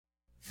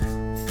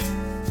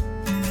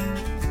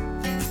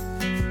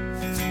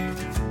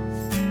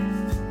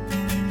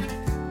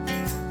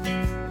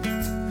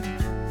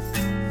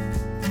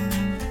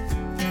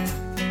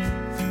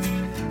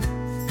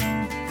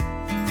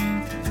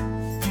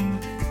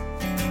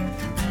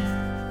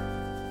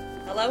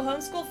Hello,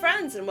 homeschool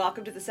friends, and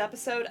welcome to this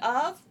episode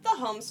of the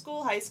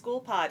Homeschool High School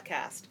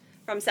podcast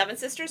from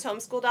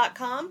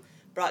SevenSistersHomeschool.com,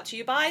 brought to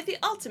you by the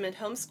Ultimate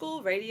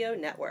Homeschool Radio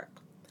Network.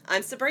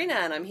 I'm Sabrina,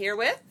 and I'm here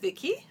with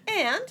Vicky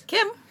and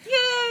Kim.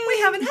 Yay! We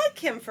haven't had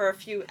Kim for a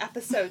few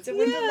episodes, and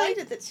we're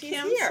delighted that she's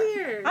Kim's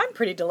here. I'm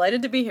pretty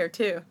delighted to be here,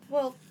 too.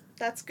 Well,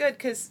 that's good,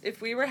 because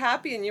if we were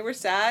happy and you were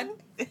sad,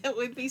 it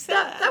would be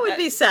sad. That would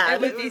be sad.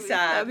 It would be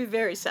sad. That would be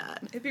very sad.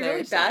 It'd be very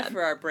really sad. bad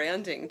for our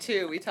branding,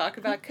 too. We talk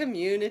about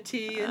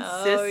community and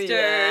Oh, sisters.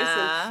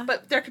 yeah.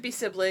 But there could be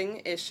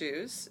sibling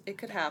issues. It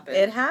could happen.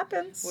 It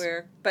happens.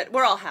 But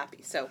we're all happy,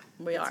 so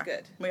we it's are.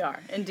 good. We are,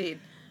 indeed.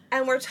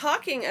 And we're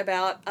talking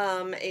about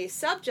a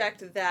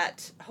subject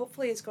that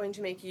hopefully is going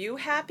to make you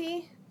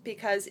happy,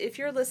 because if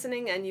you're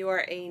listening and you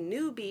are a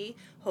newbie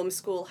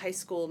homeschool high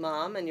school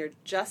mom and you're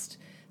just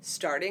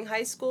starting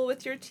high school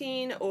with your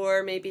teen,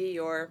 or maybe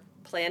you're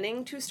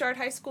planning to start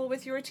high school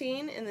with your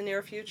teen in the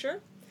near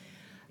future,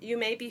 you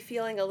may be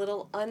feeling a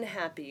little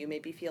unhappy. You may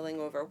be feeling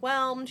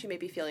overwhelmed. You may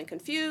be feeling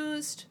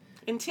confused.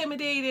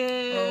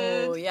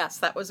 Intimidated. Oh, yes,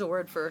 that was a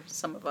word for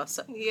some of us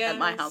at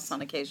my house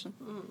on occasion.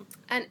 Mm.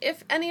 And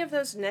if any of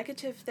those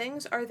negative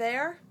things are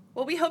there,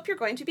 well, we hope you're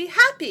going to be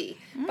happy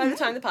by the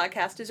time the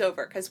podcast is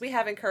over, because we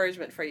have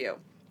encouragement for you.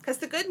 Because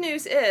the good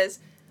news is,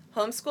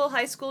 homeschool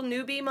high school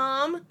newbie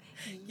mom,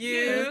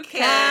 you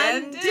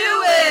can do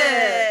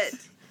it!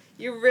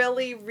 You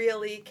really,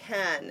 really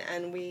can.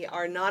 And we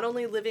are not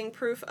only living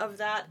proof of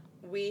that,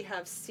 we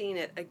have seen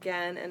it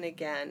again and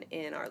again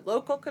in our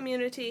local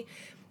community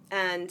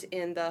and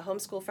in the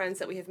homeschool friends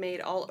that we have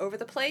made all over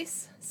the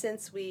place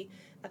since we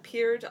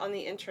appeared on the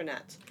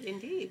internet.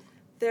 Indeed.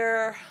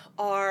 There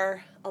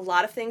are a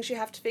lot of things you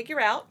have to figure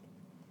out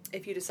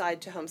if you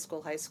decide to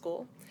homeschool high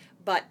school,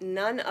 but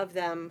none of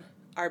them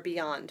are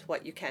beyond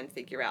what you can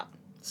figure out.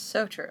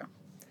 So true.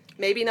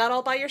 Maybe not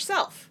all by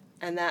yourself,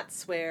 and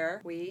that's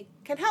where we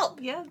can help.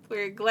 Yeah,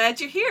 we're glad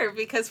you're here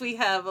because we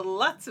have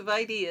lots of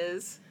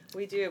ideas.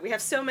 We do. We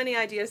have so many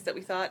ideas that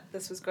we thought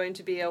this was going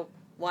to be a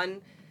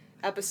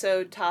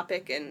one-episode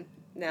topic, and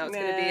now it's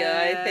going to be,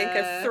 I think,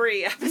 a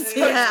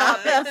 3-episode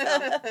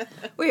topic.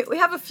 We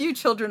have a few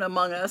children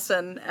among us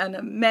and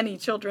many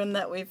children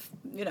that we've,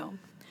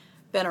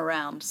 been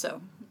around,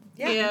 so.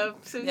 Yeah,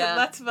 so we have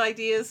lots of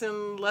ideas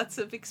and lots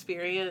of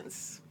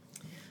experience.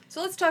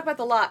 So let's talk about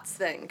the lots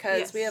thing,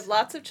 because we have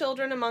lots of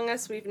children among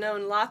us. We've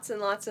known lots and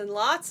lots and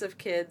lots of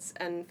kids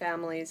and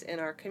families in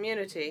our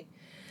community.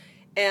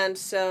 And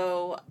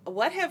so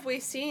what have we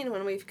seen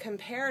when we've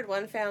compared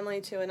one family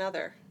to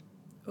another?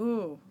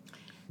 Ooh.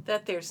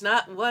 That there's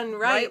not one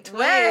right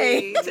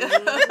way to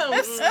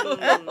homeschool.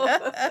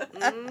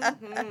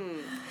 Mm-hmm.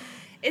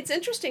 It's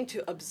interesting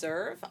to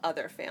observe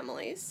other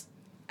families,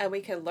 and we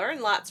can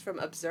learn lots from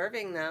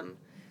observing them.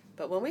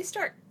 But when we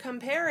start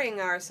comparing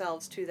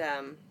ourselves to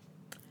them,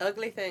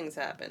 ugly things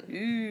happen.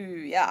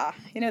 Ooh, yeah.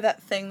 You know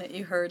that thing that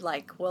you heard,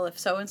 like, well, if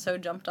so-and-so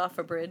jumped off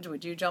a bridge,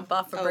 would you jump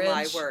off a bridge? Oh,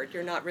 my word.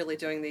 You're not really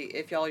doing the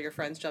if all your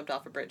friends jumped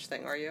off a bridge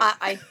thing, are you?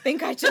 I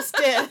think I just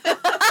did. So,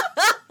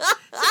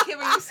 Kim,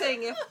 are you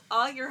saying if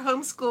all your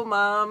homeschool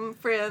mom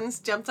friends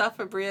jumped off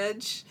a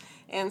bridge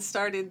and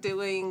started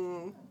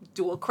doing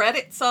dual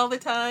credits all the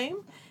time,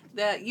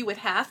 that you would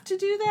have to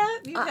do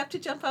that? You'd have to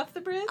jump off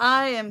the bridge?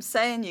 I am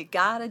saying you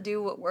gotta do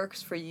what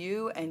works for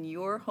you and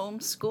your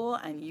homeschool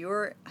and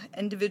your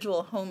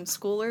individual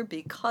homeschooler,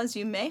 because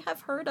you may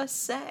have heard us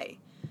say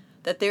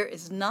that there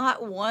is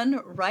not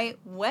one right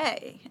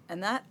way.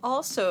 And that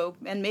also,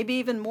 and maybe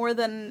even more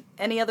than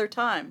any other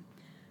time,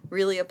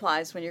 really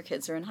applies when your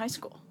kids are in high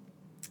school.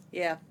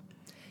 Yeah.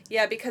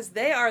 Yeah, because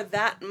they are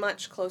that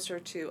much closer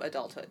to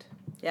adulthood.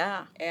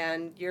 Yeah.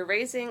 And you're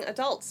raising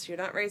adults. You're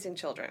not raising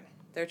children.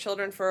 They're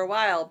children for a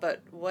while,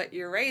 but what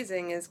you're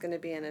raising is going to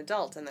be an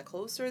adult. And the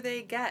closer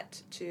they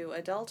get to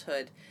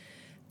adulthood,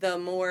 the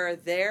more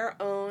their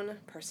own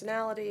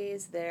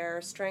personalities,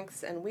 their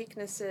strengths and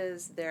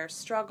weaknesses, their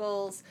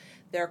struggles,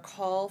 their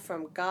call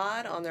from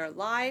God on their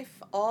life,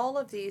 all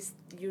of these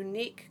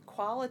unique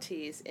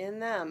qualities in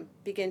them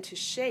begin to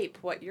shape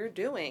what you're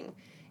doing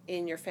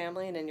in your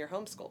family and in your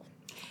homeschool.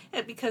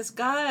 And because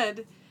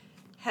God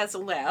has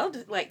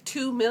allowed like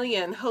 2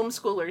 million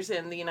homeschoolers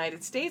in the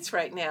United States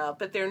right now,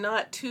 but they're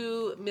not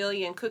 2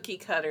 million cookie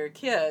cutter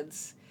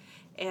kids.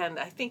 And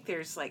I think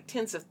there's like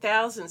tens of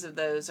thousands of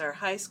those are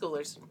high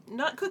schoolers,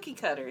 not cookie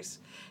cutters.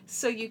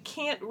 So you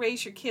can't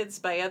raise your kids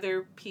by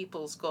other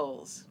people's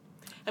goals.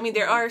 I mean,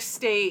 there are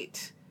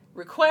state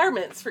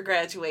requirements for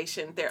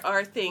graduation. There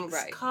are things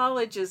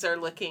colleges are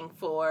looking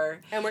for.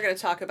 And we're going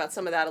to talk about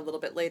some of that a little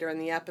bit later in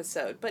the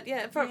episode. But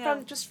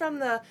from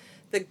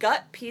the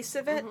gut piece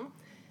of it,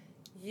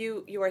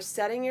 you are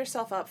setting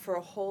yourself up for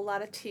a whole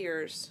lot of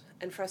tears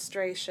and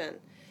frustration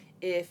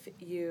if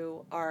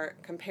you are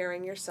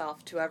comparing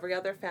yourself to every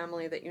other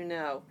family that you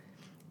know.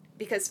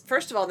 Because,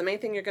 first of all, the main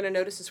thing you're going to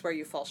notice is where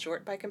you fall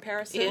short by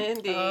comparison.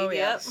 Indeed, oh,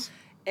 yes.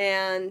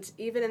 And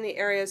even in the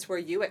areas where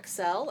you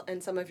excel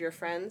and some of your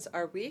friends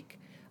are weak,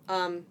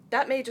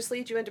 that may just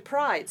lead you into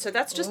pride. So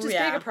that's just as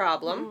big a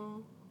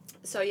problem.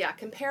 So yeah,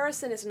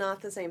 comparison is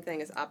not the same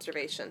thing as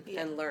observation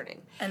and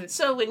learning. And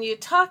so when you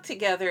talk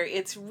together,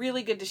 it's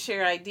really good to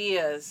share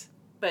ideas,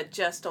 but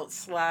just don't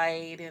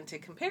slide into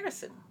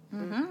comparison.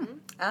 Mm-hmm.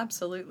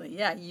 Absolutely.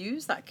 Yeah,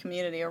 use that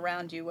community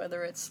around you,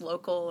 whether it's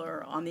local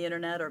or on the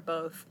internet or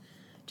both.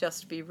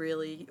 Just be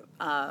really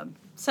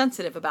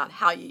sensitive about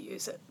how you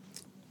use it.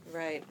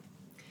 Right.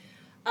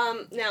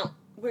 Now,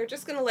 we're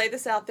just going to lay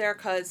this out there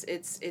because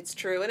it's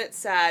true and it's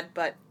sad,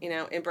 but,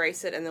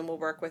 embrace it and then we'll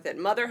work with it.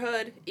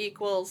 Motherhood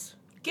equals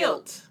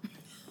guilt.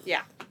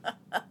 Yeah.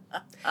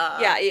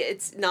 Yeah,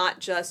 it's not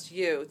just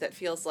you that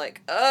feels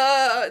like,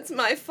 oh, it's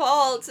my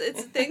fault.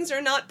 Things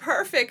are not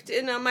perfect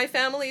in my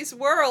family's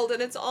world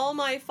and it's all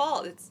my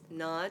fault. It's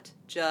not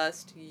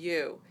just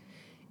you.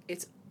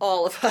 It's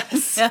all of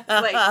us.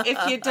 Like,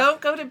 if you don't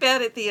go to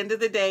bed at the end of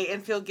the day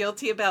and feel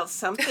guilty about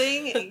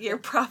something, you're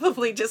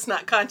probably just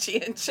not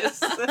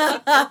conscientious.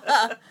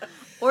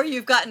 Or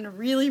you've gotten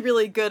really,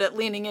 really good at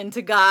leaning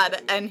into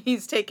God, and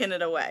He's taken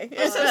it away.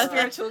 So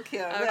spiritual,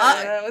 Kim.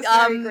 That was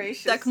very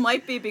gracious. That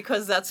might be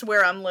because that's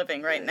where I'm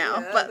living right now.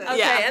 Yeah, but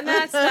okay, and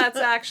that's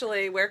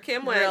actually where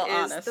Kim went. Real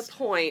is honest. The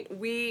point.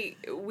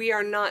 We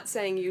are not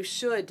saying you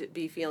should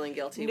be feeling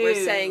guilty. No. We're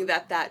saying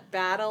that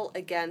battle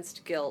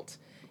against guilt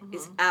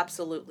is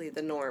absolutely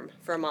the norm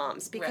for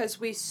moms because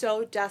we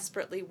so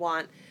desperately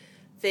want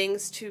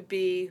things to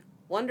be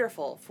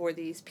wonderful for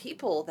these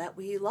people that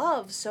we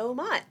love so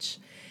much.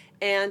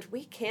 And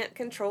we can't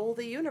control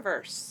the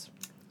universe.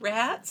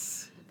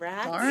 Rats,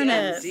 Darn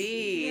it.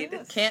 Indeed.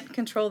 Yes. Can't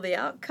control the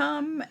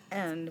outcome,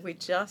 and we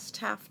just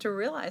have to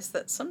realize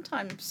that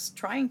sometimes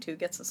trying to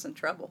gets us in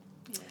trouble.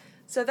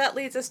 So that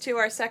leads us to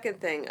our second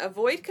thing.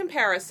 Avoid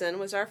comparison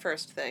was our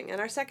first thing.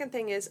 And our second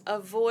thing is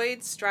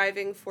avoid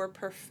striving for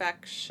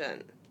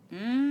perfection.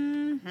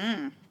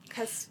 Mm-hmm.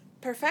 Because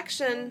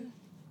perfection,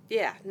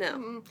 it's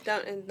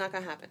not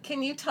going to happen.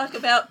 Can you talk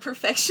about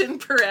perfection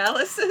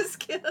paralysis,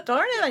 Kim?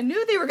 Darn it, I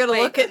knew they were going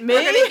to look at me.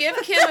 We're going to give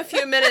Kim a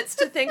few minutes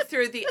to think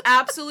through the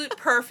absolute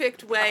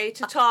perfect way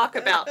to talk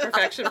about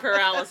perfection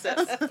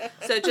paralysis.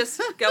 So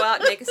just go out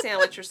and make a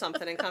sandwich or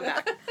something and come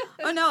back.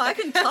 Oh, no, I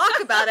can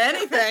talk about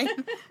anything.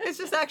 It's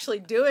just actually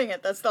doing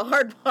it that's the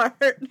hard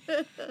part.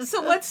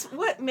 So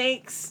what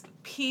makes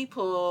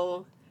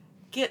people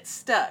get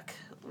stuck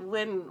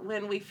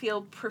when we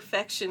feel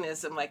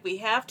perfectionism, like we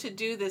have to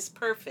do this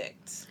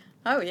perfect?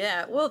 Oh,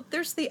 yeah. Well,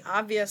 there's the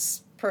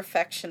obvious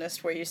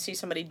perfectionist where you see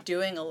somebody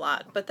doing a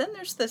lot, but then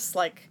there's this,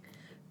 like,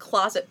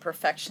 closet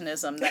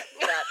perfectionism that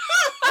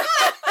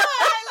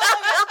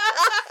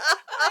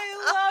I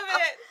love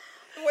it.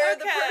 where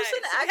the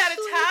person so actually we had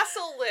a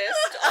tassel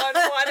list on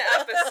one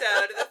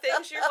episode of the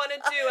things you want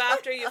to do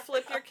after you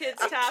flip your kid's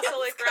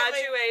tassel at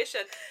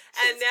graduation.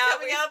 And now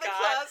we've got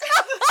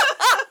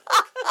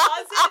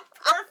closet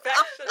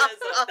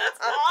perfectionism. That's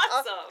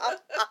awesome.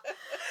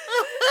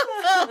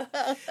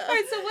 All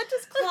right, so what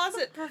does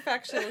closet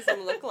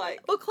perfectionism look like?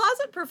 Well,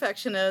 closet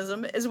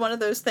perfectionism is one of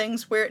those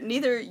things where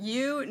neither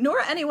you nor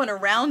anyone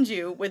around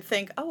you would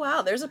think, oh,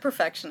 wow, there's a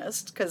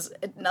perfectionist, because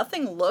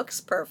nothing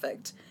looks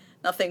perfect.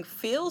 Nothing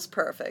feels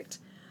perfect.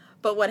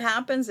 But what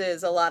happens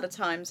is a lot of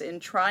times in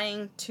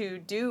trying to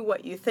do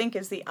what you think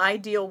is the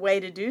ideal way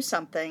to do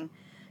something,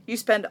 you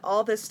spend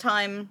all this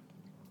time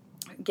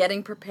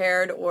getting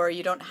prepared, or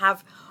you don't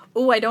have,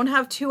 I don't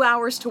have 2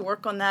 hours to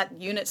work on that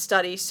unit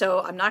study, so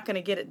I'm not going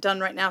to get it done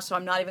right now, so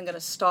I'm not even going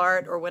to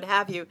start, or what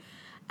have you.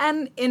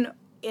 And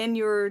in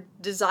your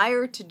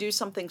desire to do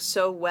something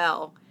so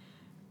well,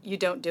 you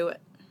don't do it.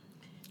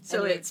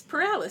 So it's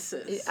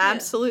paralysis.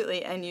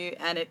 Absolutely, and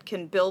it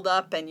can build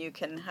up, and you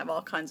can have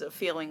all kinds of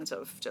feelings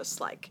of just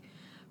like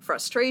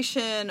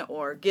frustration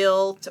or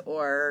guilt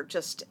or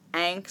just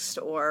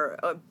angst or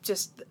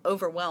just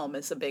overwhelm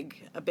is a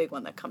big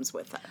one that comes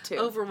with that too.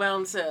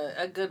 Overwhelm's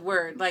a good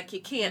word. Like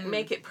you can't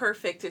make it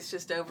perfect. It's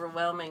just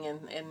overwhelming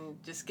and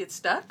just get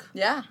stuck.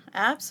 Yeah,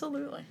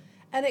 absolutely.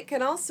 And it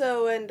can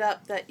also end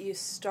up that you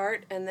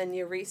start and then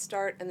you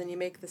restart and then you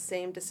make the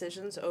same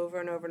decisions over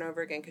and over and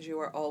over again because you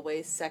are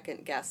always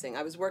second guessing.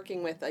 I was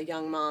working with a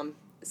young mom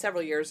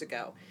several years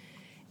ago,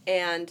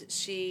 and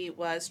she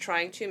was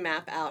trying to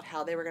map out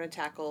how they were going to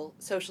tackle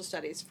social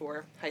studies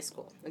for high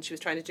school. And she was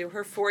trying to do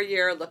her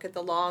 4-year, look at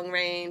the long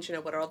range,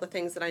 what are all the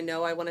things that I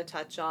know I want to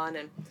touch on.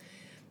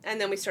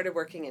 And then we started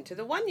working into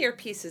the 1-year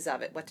pieces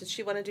of it. What did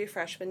she want to do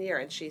freshman year?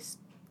 And she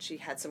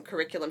had some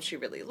curriculum she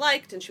really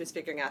liked, and she was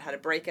figuring out how to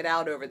break it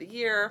out over the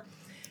year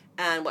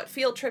and what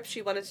field trips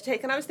she wanted to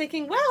take. And I was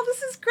thinking, wow,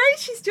 this is great.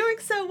 She's doing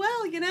so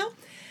well,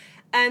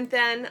 And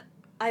then,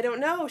 I don't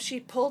know, she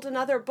pulled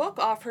another book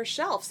off her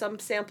shelf, some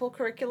sample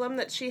curriculum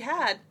that she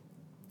had,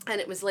 and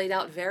it was laid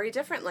out very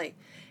differently.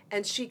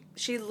 And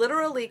she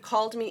literally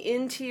called me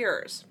in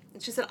tears.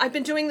 And she said, I've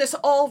been doing this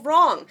all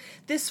wrong.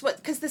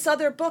 Because this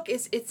other book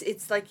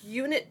it's like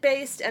unit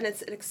based, and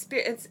it's an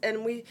experience,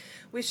 and we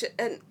should,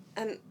 and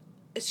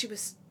she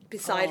was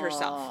beside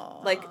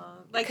herself, like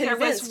there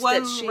was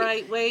one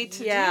right way to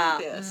do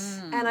this.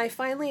 And I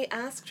finally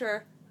asked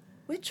her,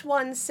 which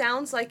one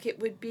sounds like it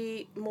would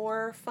be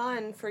more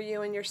fun for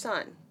you and your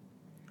son?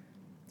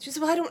 She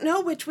said, well, I don't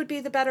know which would be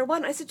the better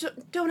one. I said,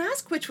 don't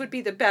ask which would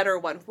be the better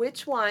one.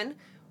 Which one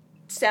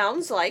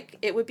sounds like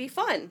it would be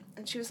fun?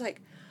 And she was like,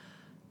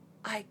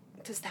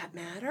 does that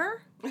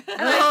matter? And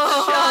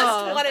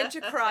I just wanted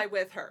to cry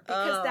with her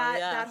because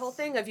that whole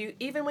thing of you,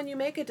 even when you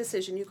make a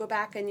decision, you go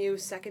back and you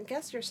second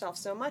guess yourself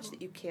so much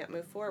that you can't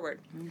move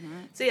forward.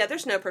 So yeah,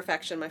 there's no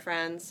perfection, my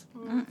friends.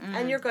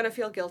 And you're going to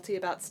feel guilty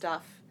about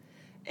stuff.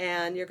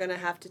 And you're going to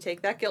have to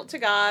take that guilt to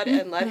God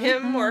and let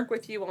Him work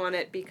with you on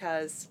it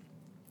because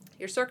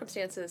your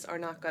circumstances are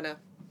not going to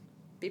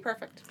be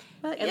perfect.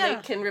 And they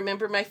can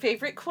remember my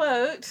favorite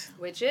quote,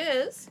 which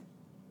is,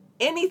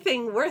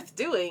 anything worth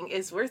doing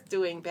is worth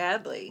doing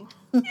badly.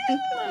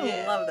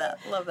 Yeah.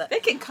 Love that. They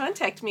can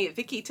contact me at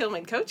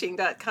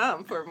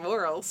VickiTillmanCoaching.com for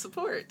moral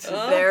support.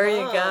 There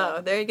you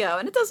go.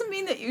 And it doesn't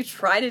mean that you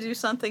try to do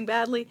something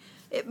badly.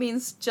 It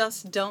means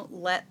just don't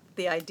let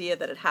the idea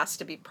that it has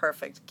to be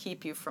perfect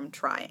keep you from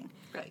trying.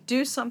 Right.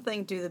 Do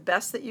something, do the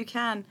best that you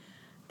can,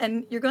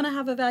 and you're going to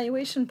have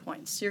evaluation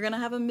points. You're going to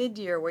have a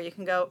mid-year where you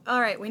can go,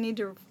 all right, we need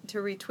to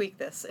retweak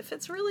this. If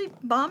it's really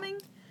bombing,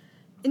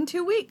 in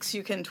 2 weeks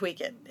you can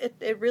tweak it.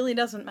 It really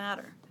doesn't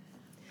matter.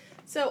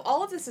 So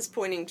all of this is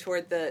pointing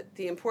toward the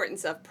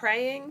importance of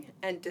praying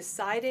and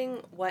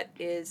deciding what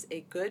is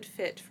a good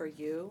fit for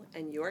you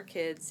and your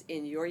kids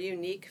in your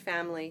unique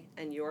family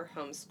and your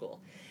homeschool.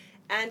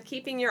 And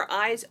keeping your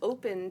eyes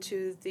open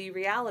to the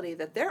reality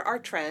that there are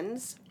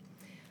trends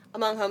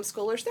among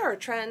homeschoolers. There are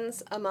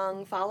trends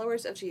among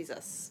followers of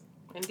Jesus.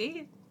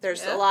 Indeed.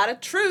 There's a lot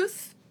of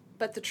truth,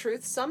 but the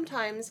truth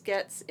sometimes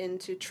gets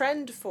into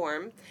trend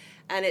form,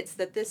 and it's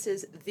that this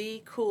is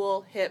the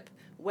cool, hip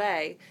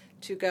way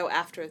to go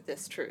after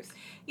this truth.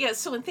 Yeah,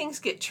 so when things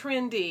get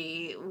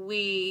trendy,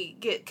 we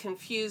get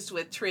confused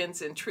with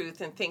trends and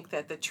truth and think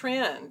that the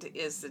trend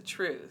is the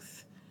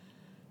truth.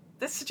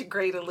 That's such a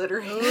great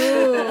alliteration.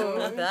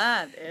 Ooh,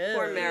 that is.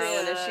 Poor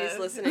Marilyn, if she's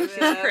listening, she's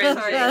cringing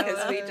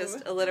because we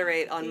just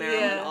alliterate on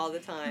Marilyn all the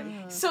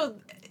time. So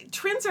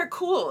trends are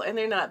cool and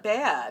they're not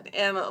bad.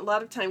 And a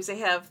lot of times they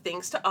have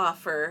things to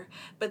offer,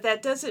 but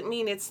that doesn't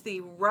mean it's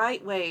the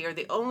right way or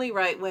the only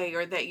right way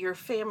or that your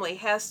family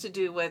has to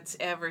do what's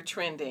ever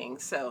trending.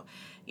 So,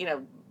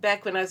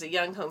 back when I was a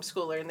young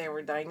homeschooler and there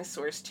were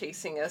dinosaurs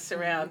chasing us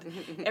around,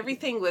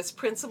 everything was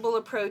principal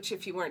approach.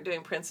 If you weren't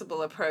doing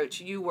principal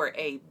approach, you were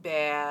a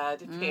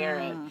bad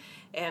parent.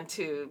 And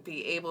to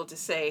be able to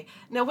say,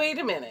 no, wait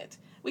a minute.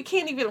 We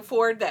can't even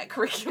afford that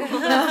curriculum.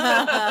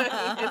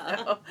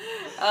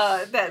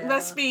 That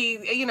must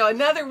be,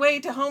 another way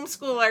to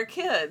homeschool our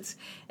kids.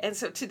 And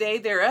so today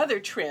there are other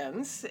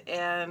trends,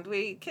 and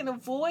we can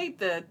avoid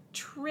the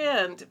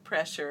trend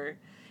pressure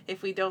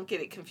if we don't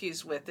get it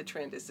confused with the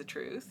trend is the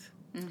truth.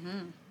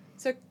 Mm-hmm.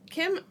 So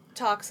Kim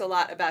talks a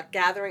lot about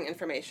gathering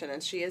information,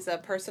 and she is a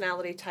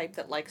personality type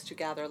that likes to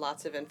gather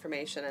lots of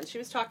information. And she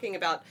was talking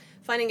about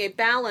finding a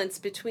balance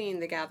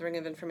between the gathering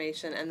of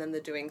information and then the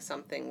doing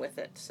something with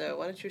it. So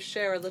why don't you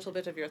share a little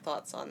bit of your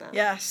thoughts on that?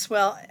 Yes,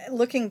 well,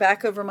 looking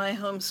back over my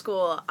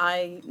homeschool,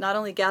 I not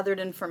only gathered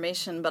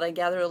information, but I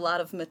gathered a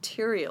lot of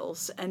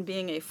materials. And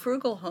being a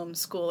frugal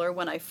homeschooler,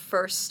 when I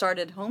first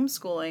started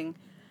homeschooling,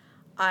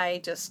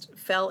 I just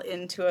fell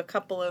into a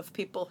couple of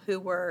people who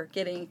were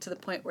getting to the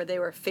point where they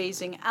were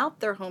phasing out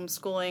their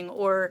homeschooling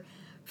or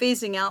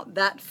phasing out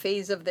that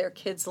phase of their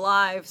kids'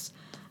 lives.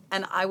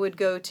 And I would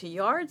go to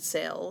yard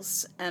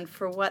sales, and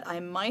for what I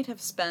might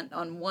have spent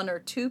on 1 or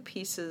 2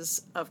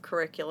 pieces of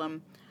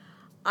curriculum,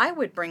 I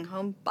would bring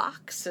home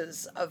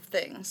boxes of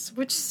things,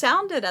 which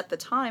sounded at the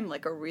time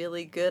like a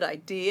really good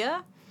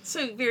idea.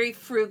 So very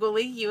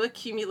frugally, you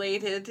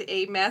accumulated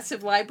a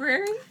massive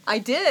library? I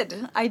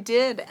did.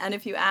 And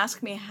if you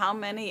ask me how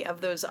many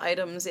of those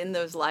items in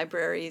those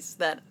libraries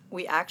that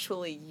we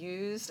actually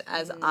used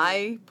as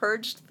I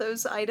purged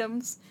those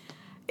items,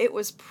 it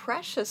was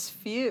precious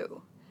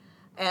few.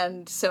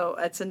 And so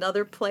it's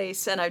another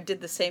place, and I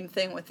did the same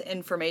thing with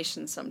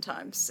information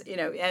sometimes,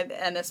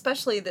 and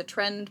especially the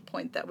trend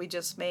point that we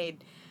just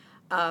made.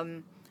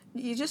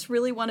 You just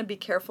really want to be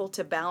careful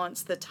to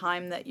balance the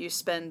time that you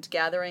spend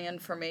gathering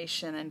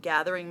information and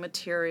gathering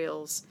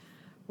materials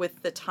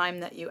with the time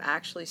that you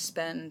actually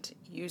spend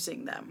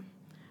using them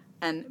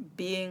and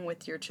being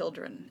with your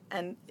children.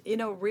 And,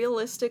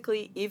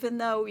 realistically, even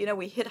though,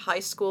 we hit high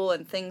school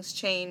and things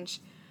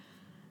change,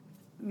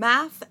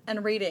 math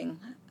and reading,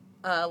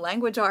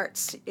 language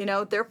arts,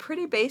 they're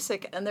pretty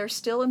basic and they're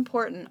still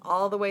important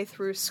all the way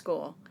through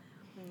school.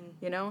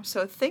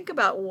 So think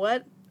about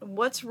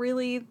what's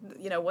really,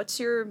 what's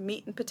your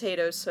meat and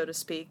potatoes, so to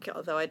speak,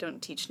 although I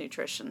don't teach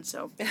nutrition.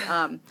 So,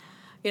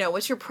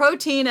 what's your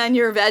protein and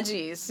your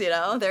veggies,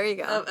 there you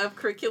go. Of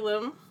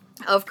curriculum.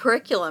 Of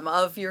curriculum,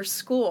 of your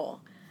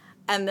school.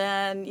 And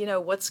then,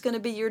 what's going to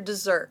be your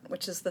dessert,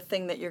 which is the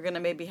thing that you're going to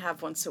maybe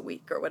have once a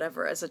week or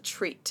whatever as a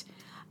treat.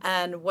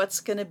 And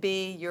what's going to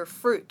be your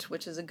fruit,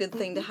 which is a good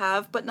thing to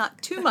have, but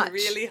not too much. I'm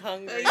really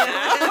hungry.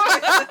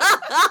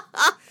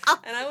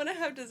 And I want to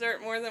have dessert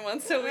more than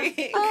once a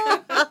week.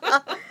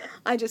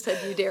 I just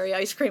had U-Dairy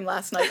ice cream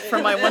last night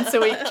for my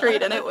once-a-week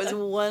treat, and it was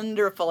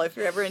wonderful. If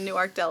you're ever in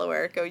Newark,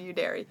 Delaware, go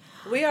U-Dairy.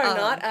 We are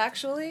not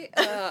actually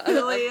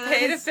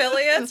paid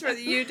affiliates for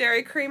the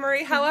U-Dairy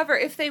Creamery. However,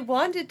 if they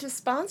wanted to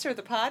sponsor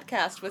the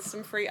podcast with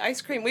some free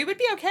ice cream, we would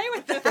be okay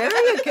with that.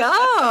 There you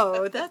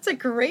go. That's a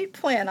great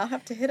plan. I'll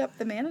have to hit up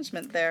the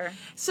management there.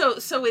 So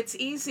it's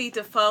easy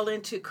to fall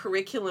into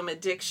curriculum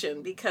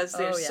addiction because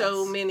there's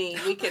so many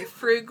we can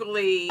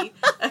frugally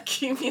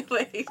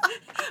accumulate.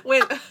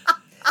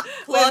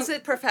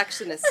 Closet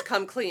perfectionists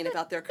come clean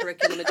about their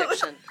curriculum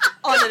addiction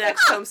on the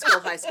next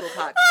Homeschool High School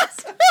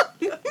podcast.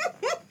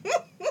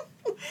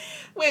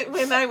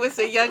 When I was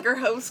a younger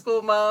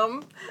homeschool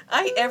mom,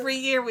 every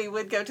year we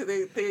would go to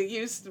the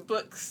used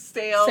book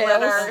sale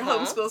at our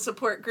homeschool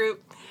support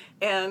group,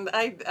 and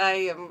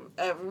I am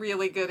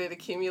really good at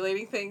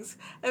accumulating things.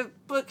 I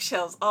have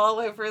bookshelves all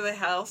over the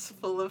house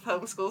full of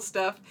homeschool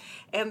stuff,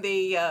 and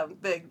the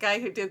guy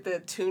who did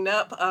the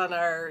tune-up on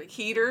our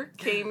heater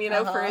came,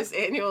 for his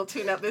annual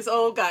tune-up. This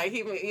old guy,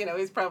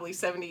 he's probably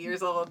 70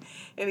 years old,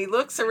 and he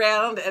looks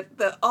around at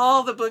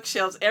all the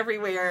bookshelves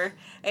everywhere,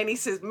 and he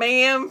says,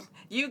 "Ma'am,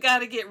 you got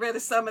to get rid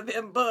of some of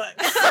them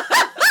books."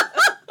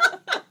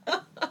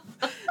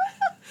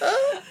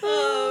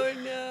 Oh,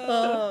 no.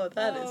 Oh,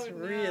 that is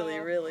really,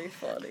 really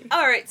funny.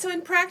 All right, so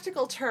in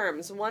practical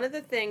terms, one of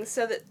the things,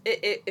 so that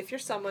if you're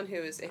someone who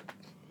is a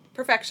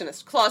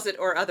perfectionist, closet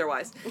or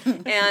otherwise,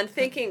 and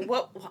thinking,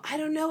 I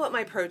don't know what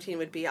my protein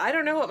would be. I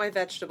don't know what my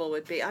vegetable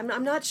would be. I'm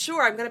not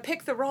sure. I'm going to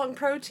pick the wrong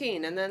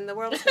protein, and then the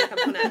world is going to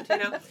come to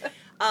an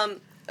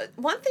end,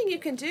 One thing you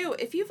can do,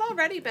 if you've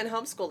already been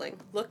homeschooling,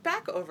 look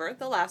back over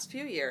the last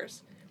few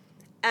years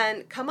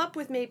and come up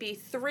with maybe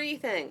 3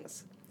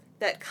 things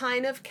that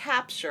kind of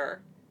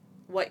capture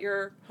what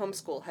your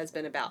homeschool has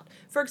been about.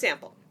 For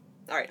example,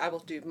 all right, I will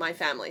do my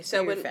family.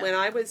 So when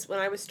I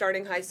was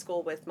starting high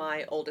school with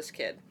my oldest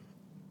kid,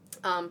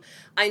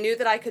 I knew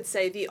that I could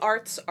say the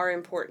arts are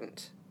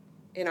important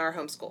in our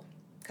homeschool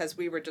because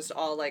we were just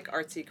all like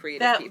artsy,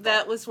 creative people.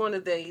 That was one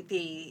of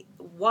the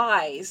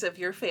whys of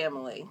your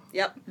family.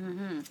 Yep.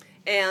 Mm-hmm.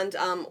 And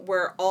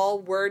we're all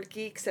word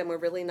geeks, and we're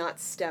really not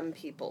STEM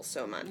people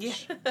so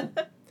much. Yeah.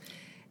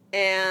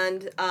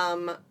 And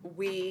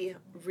we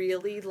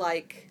really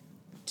like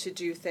to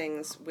do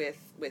things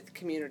with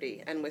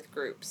community and with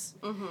groups.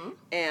 Mm-hmm.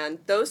 And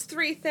those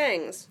 3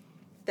 things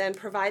then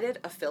provided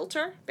a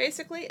filter,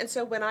 basically. And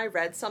so when I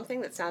read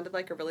something that sounded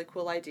like a really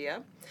cool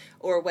idea,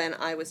 or when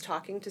I was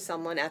talking to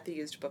someone at the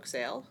used book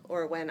sale,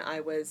 or when I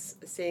was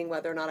seeing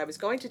whether or not I was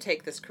going to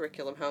take this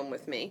curriculum home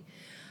with me,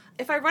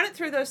 if I run it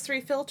through those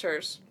 3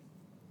 filters,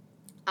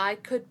 I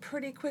could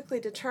pretty quickly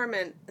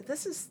determine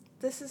this is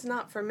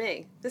not for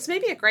me. This may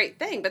be a great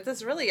thing, but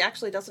this really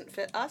actually doesn't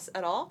fit us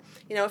at all.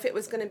 If it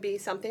was going to be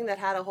something that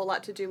had a whole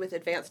lot to do with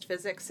advanced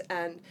physics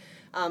and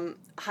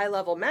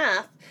high-level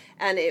math,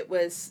 and it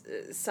was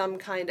some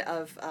kind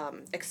of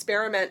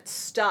experiment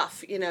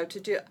stuff, to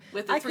do.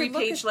 With a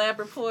 3-page lab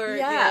report.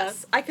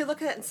 Yes. Yeah. I could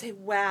look at it and say,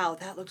 wow,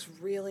 that looks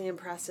really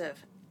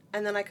impressive.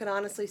 And then I could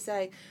honestly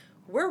say,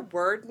 we're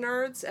word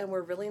nerds, and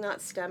we're really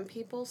not STEM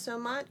people so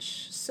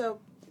much, so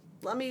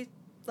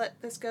let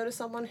this go to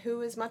someone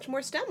who is much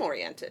more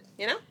STEM-oriented,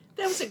 That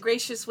was a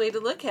gracious way to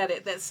look at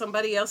it, that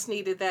somebody else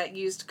needed that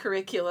used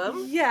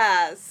curriculum.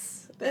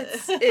 Yes.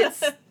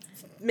 It's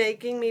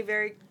making me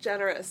very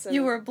generous. And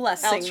you were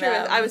blessing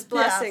them. I was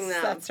blessing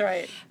them. That's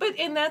right.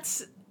 And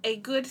that's a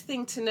good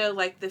thing to know,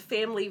 like the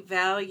family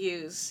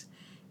values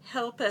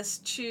help us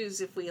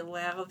choose if we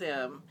allow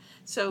them.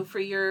 So for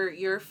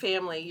your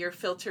family, your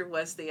filter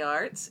was the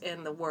arts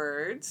and the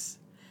words.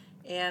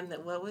 And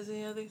what was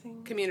the other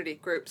thing? Community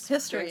groups.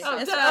 History. No,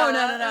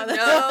 no.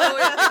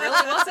 It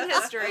really wasn't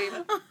history.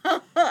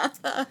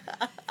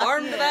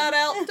 Farmed that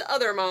out to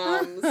other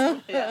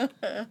moms. Yeah.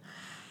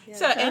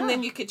 So, and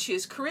then you could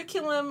choose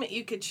curriculum.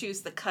 You could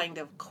choose the kind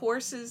of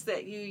courses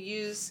that you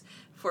use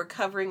for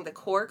covering the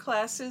core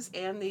classes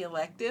and the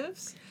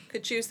electives.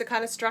 Could choose the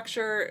kind of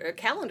structure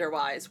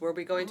calendar-wise. Were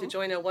we going to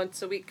join a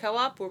once-a-week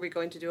co-op? Were we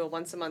going to do a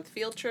once-a-month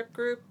field trip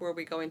group? Were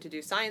we going to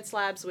do science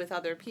labs with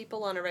other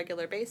people on a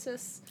regular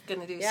basis? Going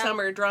to do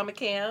summer drama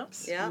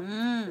camps. Yeah,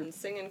 and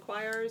sing in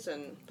choirs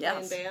and play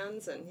in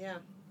bands and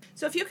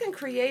So if you can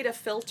create a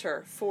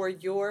filter for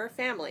your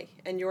family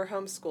and your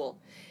homeschool,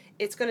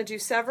 it's going to do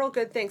several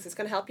good things. It's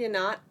going to help you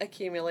not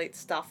accumulate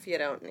stuff you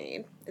don't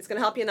need. It's going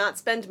to help you not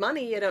spend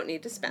money you don't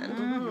need to spend.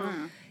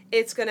 Mm-hmm.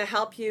 It's going to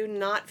help you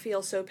not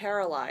feel so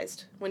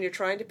paralyzed when you're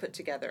trying to put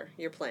together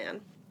your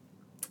plan.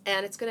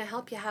 And it's going to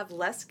help you have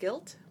less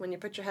guilt when you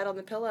put your head on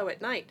the pillow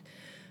at night.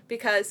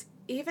 Because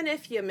even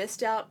if you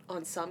missed out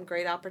on some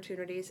great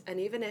opportunities, and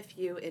even if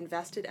you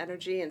invested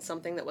energy in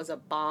something that was a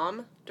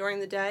bomb during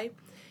the day,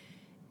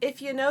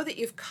 if you know that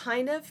you've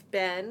kind of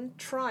been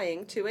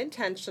trying to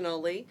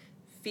intentionally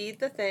feed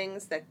the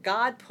things that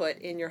God put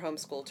in your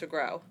homeschool to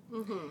grow,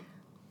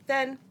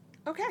 then,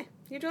 okay,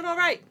 you're doing all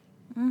right.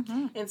 Mm-hmm.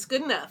 And it's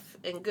good enough,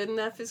 and good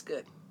enough is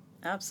good.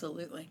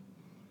 Absolutely.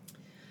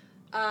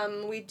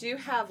 We do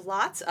have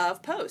lots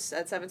of posts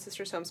at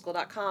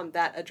sevensistershomeschool.com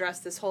that address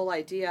this whole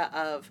idea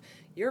of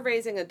you're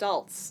raising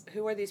adults.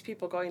 Who are these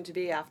people going to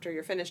be after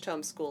you're finished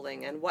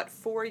homeschooling? And what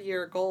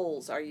 4-year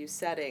goals are you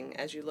setting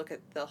as you look at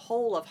the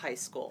whole of high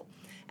school?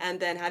 And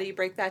then how do you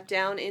break that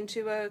down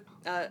into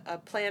a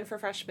plan for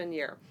freshman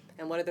year?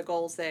 And what are the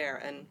goals there?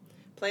 And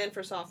plan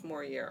for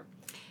sophomore year.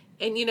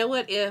 And you know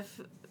what? If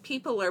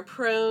people are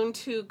prone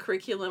to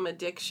curriculum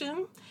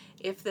addiction,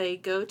 if they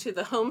go to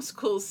the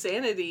Homeschool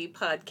Sanity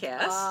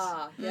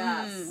podcast,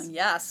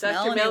 Yes,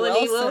 Dr.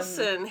 Melanie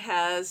Wilson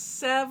has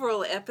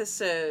several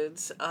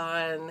episodes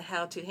on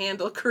how to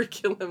handle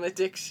curriculum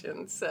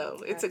addiction. So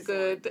it's Excellent.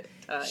 a good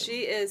time.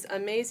 She is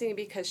amazing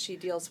because she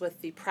deals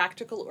with the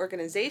practical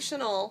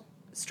organizational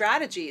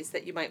strategies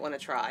that you might want to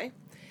try.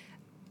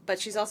 But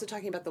she's also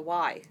talking about the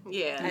why.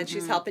 Yeah. And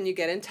she's helping you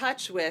get in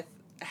touch with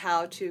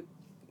how to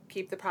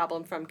keep the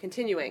problem from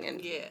continuing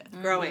and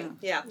growing.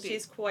 Yeah,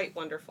 she's quite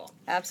wonderful.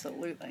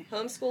 Absolutely.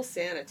 Homeschool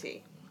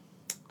Sanity.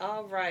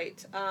 All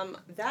right.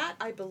 That,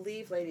 I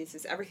believe, ladies,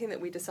 is everything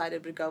that we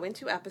decided would go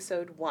into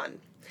episode 1.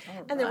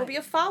 And there will be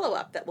a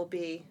follow-up that will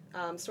be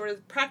sort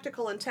of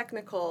practical and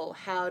technical,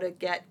 how to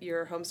get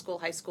your homeschool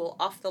high school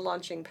off the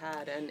launching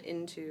pad and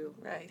into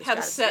the how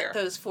to stratosphere. set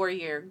those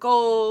 4-year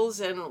goals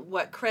and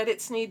what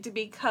credits need to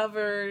be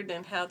covered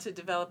and how to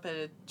develop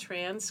a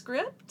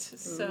transcript.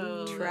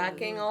 So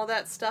Tracking all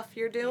that stuff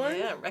you're doing.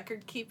 Yeah,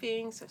 record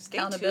keeping. So stay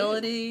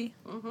Accountability.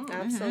 tuned.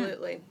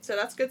 Absolutely. So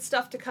that's good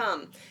stuff to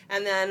come.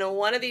 And then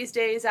one of these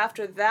days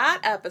after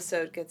that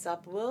episode gets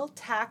up, we'll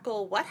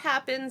tackle what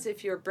happens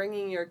if you're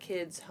bringing your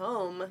kids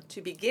home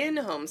to begin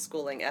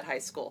homeschooling at high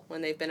school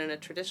when they've been in a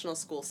traditional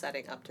school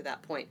setting up to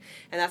that point.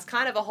 And that's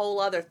kind of a whole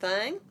other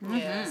thing.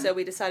 Yeah. So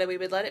we decided we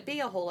would let it be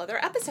a whole other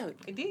episode.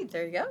 Indeed.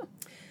 There you go.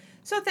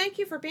 So thank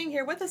you for being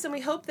here with us, and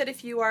we hope that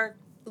if you are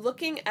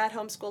looking at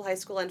homeschool high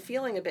school and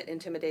feeling a bit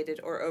intimidated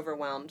or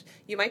overwhelmed,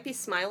 you might be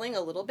smiling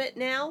a little bit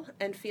now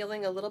and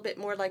feeling a little bit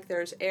more like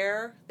there's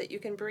air that you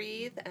can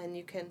breathe and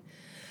you can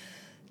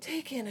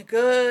take in a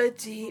good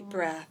deep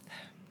breath.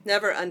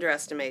 Never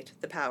underestimate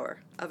the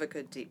power of a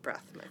good deep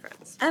breath, my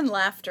friends. And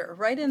laughter.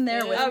 Right in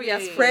there with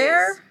yes,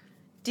 prayer, please.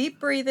 deep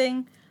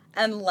breathing,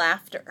 and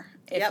laughter.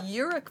 If Yep.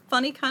 you're a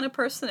funny kind of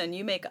person and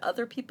you make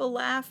other people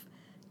laugh,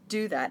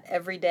 do that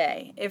every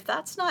day. If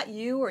that's not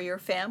you or your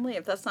family,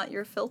 if that's not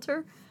your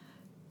filter,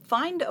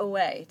 find a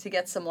way to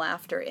get some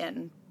laughter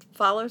in.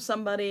 Follow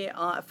somebody,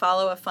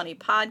 follow a funny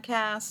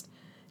podcast,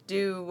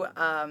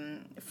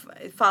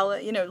 follow,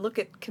 look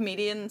at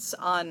comedians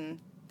on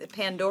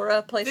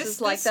Pandora,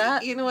 places like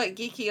that. You know what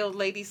geeky old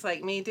ladies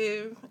like me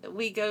do?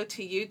 We go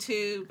to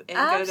YouTube and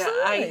Absolutely.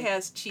 go to I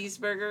Has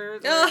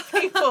Cheeseburger. Where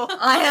people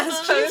I Has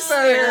post Cheeseburger.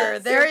 their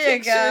There you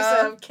pictures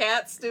go. of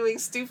cats doing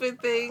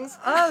stupid things.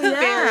 Oh, yeah.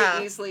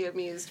 Very easily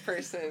amused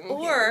person.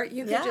 Or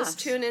you could Yes. just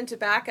tune into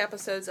back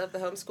episodes of the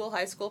Homeschool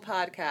High School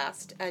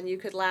podcast and you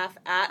could laugh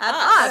at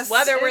us.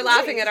 whether we're Indeed.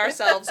 laughing at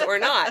ourselves or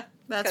not.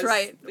 That's 'Cause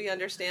right. We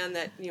understand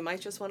that you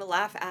might just want to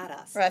laugh at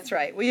us. That's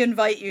right. We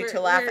invite you to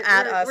laugh we're-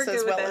 at we're- us we're as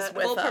good well with as that.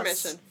 with Full us.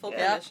 permission. Full Yep.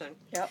 permission.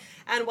 Yep.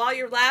 And while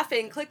you're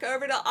laughing, click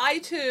over to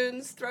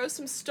iTunes, throw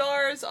some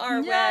stars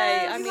our way.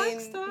 Yes, I we mean, like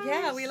stars.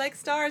 yeah, we like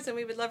stars, and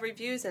we would love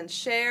reviews and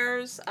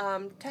shares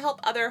to help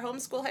other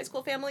homeschool high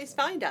school families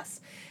find us.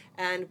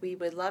 And we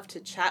would love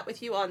to chat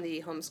with you on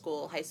the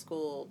Homeschool High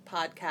School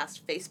Podcast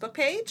Facebook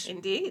page,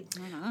 Indeed.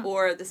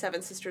 or the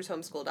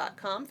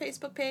sevensistershomeschool.com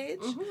Facebook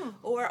page,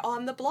 or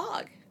on the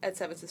blog at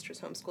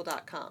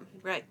sevensistershomeschool.com.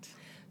 Right.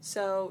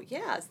 So,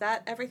 yeah, is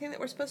that everything that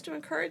we're supposed to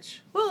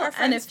encourage Well, our and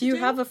friends if you to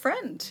do? have a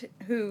friend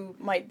who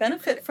might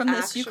benefit from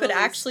this, you could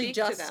actually speak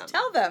to just them.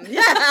 tell them.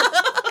 Yeah.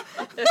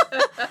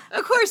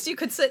 Of course, you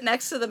could sit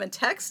next to them and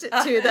text it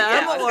to them.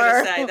 Yeah, I was or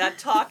going to say, that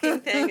talking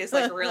thing is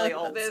like really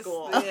old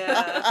school.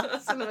 Yeah,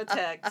 cinema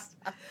text.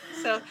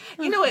 So,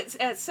 you know,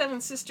 at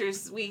Seven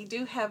Sisters, we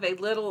do have a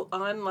little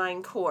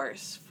online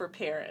course for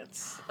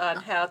parents on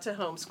how to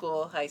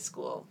homeschool high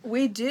school.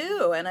 We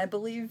do, and I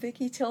believe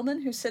Vicki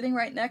Tillman, who's sitting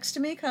right next to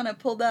me, kind of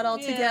pulled that all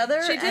Yeah.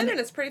 together. She did, and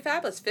it's pretty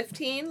fabulous.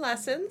 15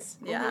 lessons.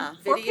 Yeah.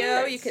 For Video,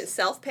 parents. you can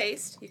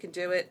self-paced. You can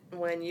do it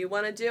when you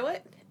want to do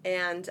it.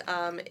 And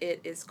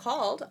it is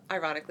called,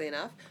 ironically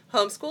enough,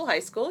 Homeschool High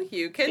School.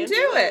 You can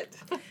do it.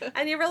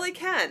 And you really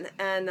can.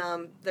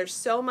 And there's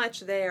so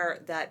much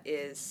there that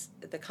is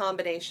the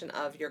combination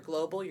of your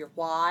global, your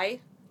why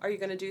are you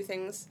going to do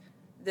things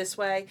this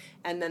way,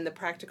 and then the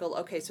practical,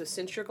 okay, so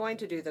since you're going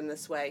to do them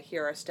this way,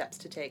 here are steps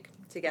to take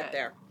to get Right.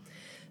 there.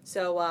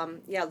 So,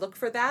 yeah, look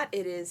for that.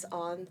 It is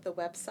on the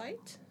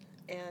website.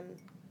 And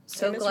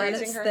So Kim is glad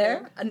raising it's her there.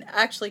 hand. And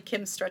actually,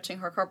 Kim's stretching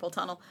her carpal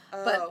tunnel.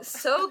 Oh. But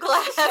so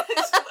glad.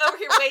 Over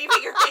here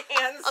waving her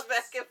hands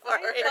back and forth.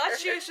 I thought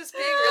she was just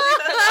being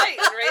really polite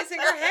and raising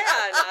her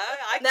hand.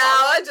 Now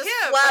I just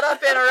flat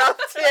up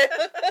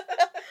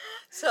interrupted.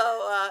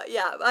 So,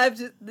 yeah, I've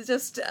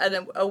just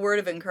a word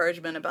of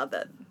encouragement about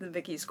the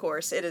Vicky's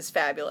course. It is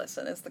fabulous,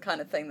 and it's the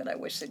kind of thing that I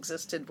wish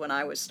existed when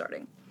I was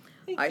starting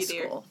Thank high you,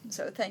 dear. school.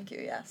 So thank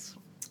you, yes.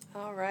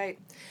 All right.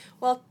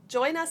 Well,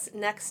 join us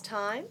next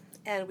time,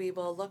 and we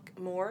will look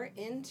more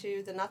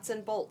into the nuts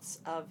and bolts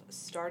of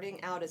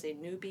starting out as a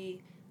newbie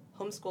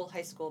homeschool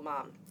high school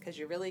mom, because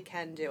you really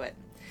can do it.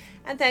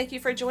 And thank you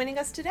for joining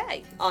us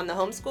today on the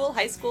Homeschool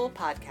High School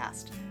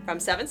podcast from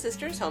Seven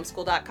Sisters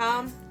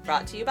Homeschool.com,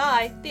 brought to you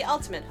by the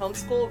Ultimate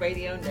Homeschool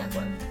Radio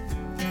Network.